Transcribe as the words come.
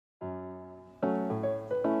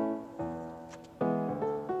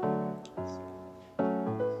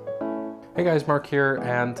Hey guys, Mark here,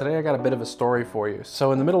 and today I got a bit of a story for you.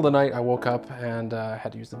 So in the middle of the night, I woke up and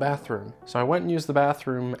had to use the bathroom. So I went and used the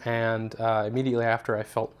bathroom, and immediately after I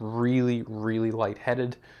felt really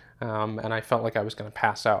lightheaded, and I felt like I was going to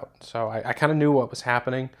pass out. So I kind of knew what was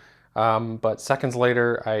happening, but seconds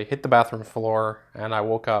later, I hit the bathroom floor, and I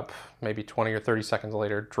woke up maybe 20 or 30 seconds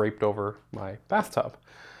later, draped over my bathtub.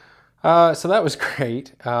 So that was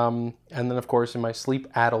great, and then of course in my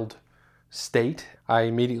sleep-addled state, I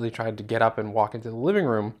immediately tried to get up and walk into the living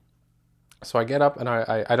room. So I get up and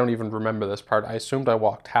I don't even remember this part. I assumed I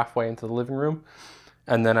walked halfway into the living room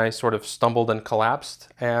and then I sort of stumbled and collapsed.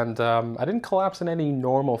 And I didn't collapse in any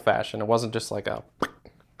normal fashion. It wasn't just like a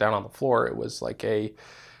down on the floor. It was like a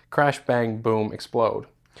crash, bang, boom, explode.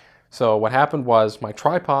 So what happened was my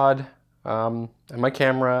tripod and my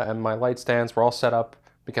camera and my light stands were all set up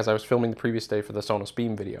because I was filming the previous day for the Sonos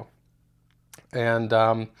Beam video.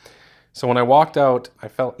 And so when I walked out, I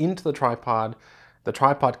fell into the tripod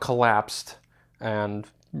collapsed and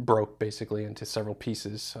broke basically into several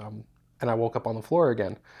pieces, and I woke up on the floor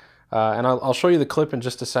again. And I'll show you the clip in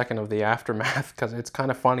just a second of the aftermath because it's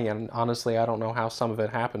kind of funny, and honestly I don't know how some of it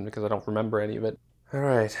happened because I don't remember any of it.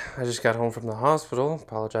 Alright, I just got home from the hospital.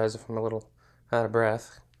 Apologize if I'm a little out of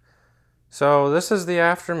breath. So this is the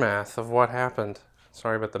aftermath of what happened.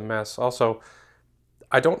 Sorry about the mess. Also,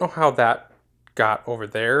 I don't know how that got over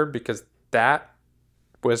there because that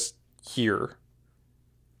was here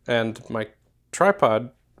and my tripod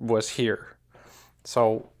was here.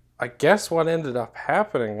 So I guess what ended up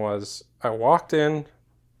happening was I walked in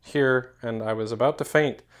here and I was about to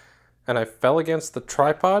faint and I fell against the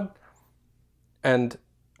tripod and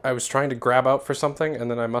I was trying to grab out for something and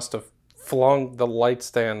then I must have flung the light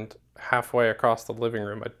stand halfway across the living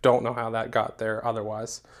room. I don't know how that got there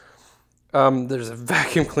otherwise. There's a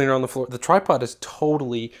vacuum cleaner on the floor. The tripod is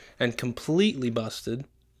totally and completely busted.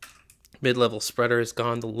 Mid-level spreader is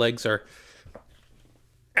gone. The legs are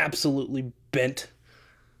absolutely bent.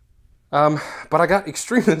 But I got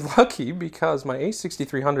extremely lucky because my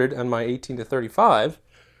A6300 and my 18-35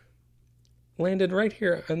 landed right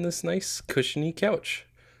here on this nice cushiony couch.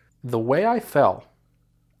 The way I fell,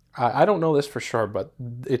 I don't know this for sure, but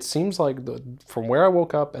it seems like from where I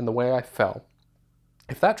woke up and the way I fell,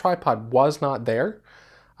 if that tripod was not there,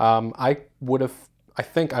 I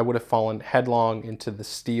think I would have fallen headlong into the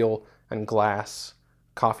steel and glass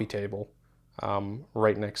coffee table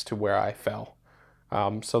right next to where I fell.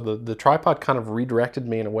 So the tripod kind of redirected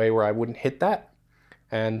me in a way where I wouldn't hit that.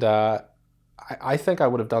 And I think I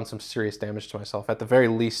would have done some serious damage to myself, at the very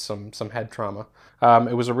least some head trauma.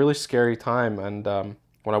 It was a really scary time, and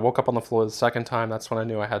when I woke up on the floor the second time, that's when I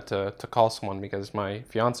knew I had to call someone because my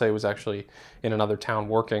fiance was actually in another town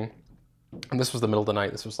working. And this was the middle of the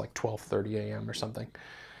night. This was like 12:30 a.m. or something.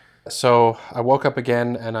 So I woke up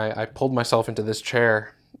again and I pulled myself into this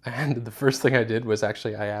chair. And the first thing I did was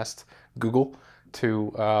actually I asked Google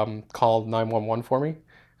to call 911 for me.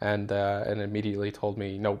 And immediately told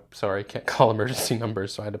me, nope, sorry, can't call emergency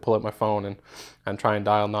numbers. So I had to pull out my phone and try and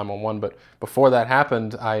dial 911. But before that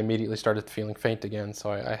happened, I immediately started feeling faint again. So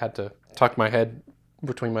I had to tuck my head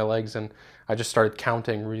between my legs and I just started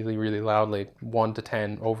counting really loudly, 1 to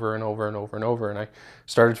 10, over and over and over and over. And I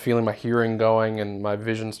started feeling my hearing going and my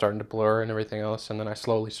vision starting to blur and everything else. And then I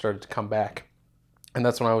slowly started to come back. And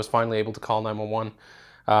that's when I was finally able to call 911.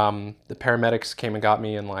 The paramedics came and got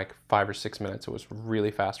me in like 5 or 6 minutes. It was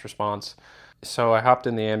really fast response. So I hopped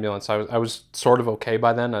in the ambulance. I was sort of okay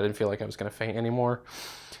by then. I didn't feel like I was going to faint anymore.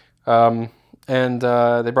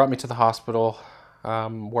 They brought me to the hospital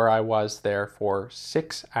where I was there for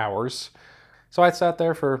 6 hours. So I sat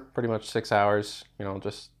there for pretty much 6 hours, you know,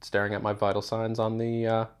 just staring at my vital signs on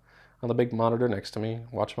the big monitor next to me,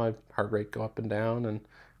 watching my heart rate go up and down and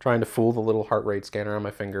trying to fool the little heart rate scanner on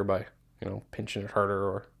my finger by, you know, pinching it harder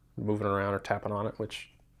or moving around or tapping on it, which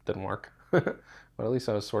didn't work. But at least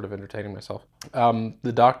I was sort of entertaining myself.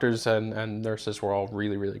 The doctors and nurses were all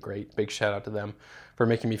really great. Big shout out to them for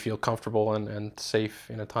making me feel comfortable and safe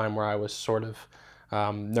in a time where I was sort of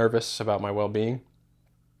nervous about my well-being.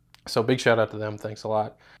 So big shout out to them. Thanks a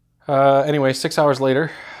lot. Anyway, 6 hours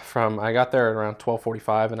later, I got there at around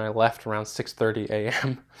 12:45 and I left around 6:30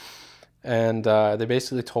 a.m. And they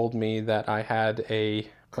basically told me that I had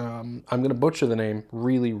I'm going to butcher the name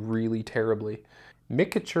really terribly,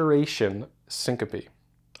 micturition syncope,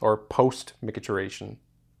 or post-micturition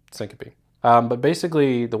syncope. But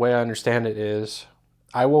basically, the way I understand it is,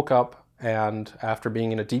 I woke up and after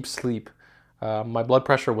being in a deep sleep, my blood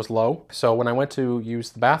pressure was low. So when I went to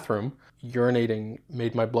use the bathroom, urinating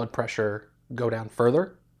made my blood pressure go down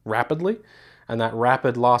further, rapidly. And that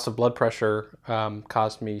rapid loss of blood pressure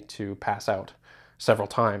caused me to pass out several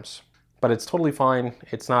times. but it's totally fine.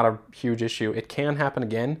 It's not a huge issue. It can happen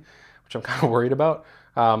again, which I'm kind of worried about.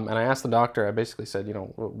 And I asked the doctor, I basically said, you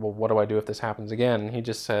know, well, what do I do if this happens again? And he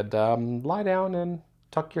just said, lie down and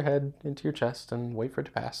tuck your head into your chest and wait for it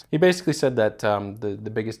to pass. He basically said that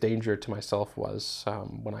the biggest danger to myself was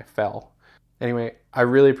when I fell. Anyway, I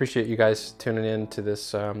really appreciate you guys tuning in to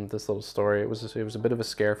this this little story. It was a bit of a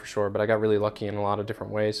scare for sure, but I got really lucky in a lot of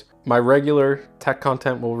different ways. My regular tech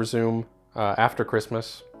content will resume after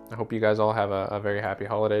Christmas. I hope you guys all have a very happy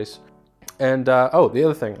holidays. And oh, the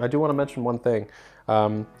other thing, I do want to mention one thing.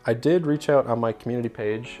 I did reach out on my community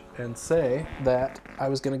page and say that I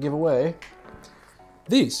was going to give away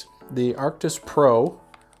these, the Arctis Pro,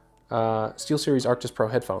 Steelseries Arctis Pro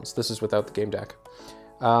headphones. This is without the game deck.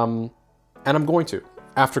 And I'm going to,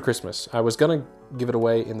 after Christmas. I was going to give it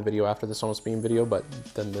away in the video after the Sonos Beam video, but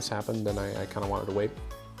then this happened and I kind of wanted to wait.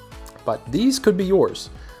 But these could be yours.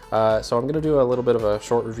 So I'm going to do a little bit of a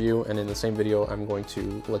short review, and in the same video I'm going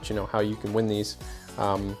to let you know how you can win these.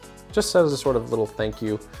 Just as a sort of little thank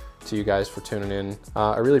you to you guys for tuning in.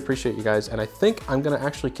 I really appreciate you guys, and I think I'm going to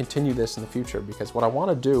actually continue this in the future, because what I want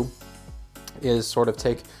to do is sort of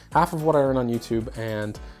take half of what I earn on YouTube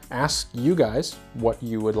and ask you guys what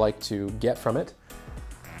you would like to get from it,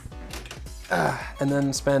 and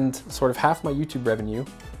then spend sort of half my YouTube revenue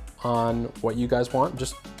on what you guys want,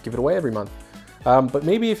 just give it away every month. But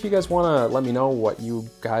maybe if you guys want to let me know what you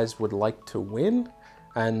guys would like to win,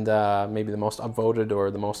 and maybe the most upvoted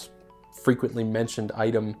or the most frequently mentioned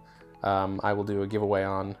item, I will do a giveaway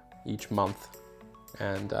on each month,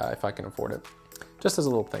 and if I can afford it, just as a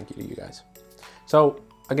little thank you to you guys. So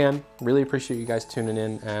again, really appreciate you guys tuning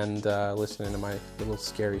in and listening to my little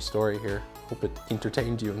scary story here. Hope it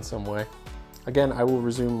entertained you in some way. Again, I will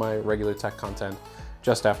resume my regular tech content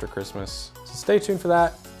just after Christmas, so stay tuned for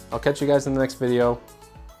that. I'll catch you guys in the next video.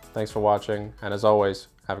 Thanks for watching, and as always,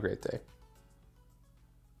 have a great day.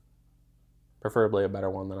 Preferably a better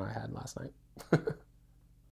one than I had last night.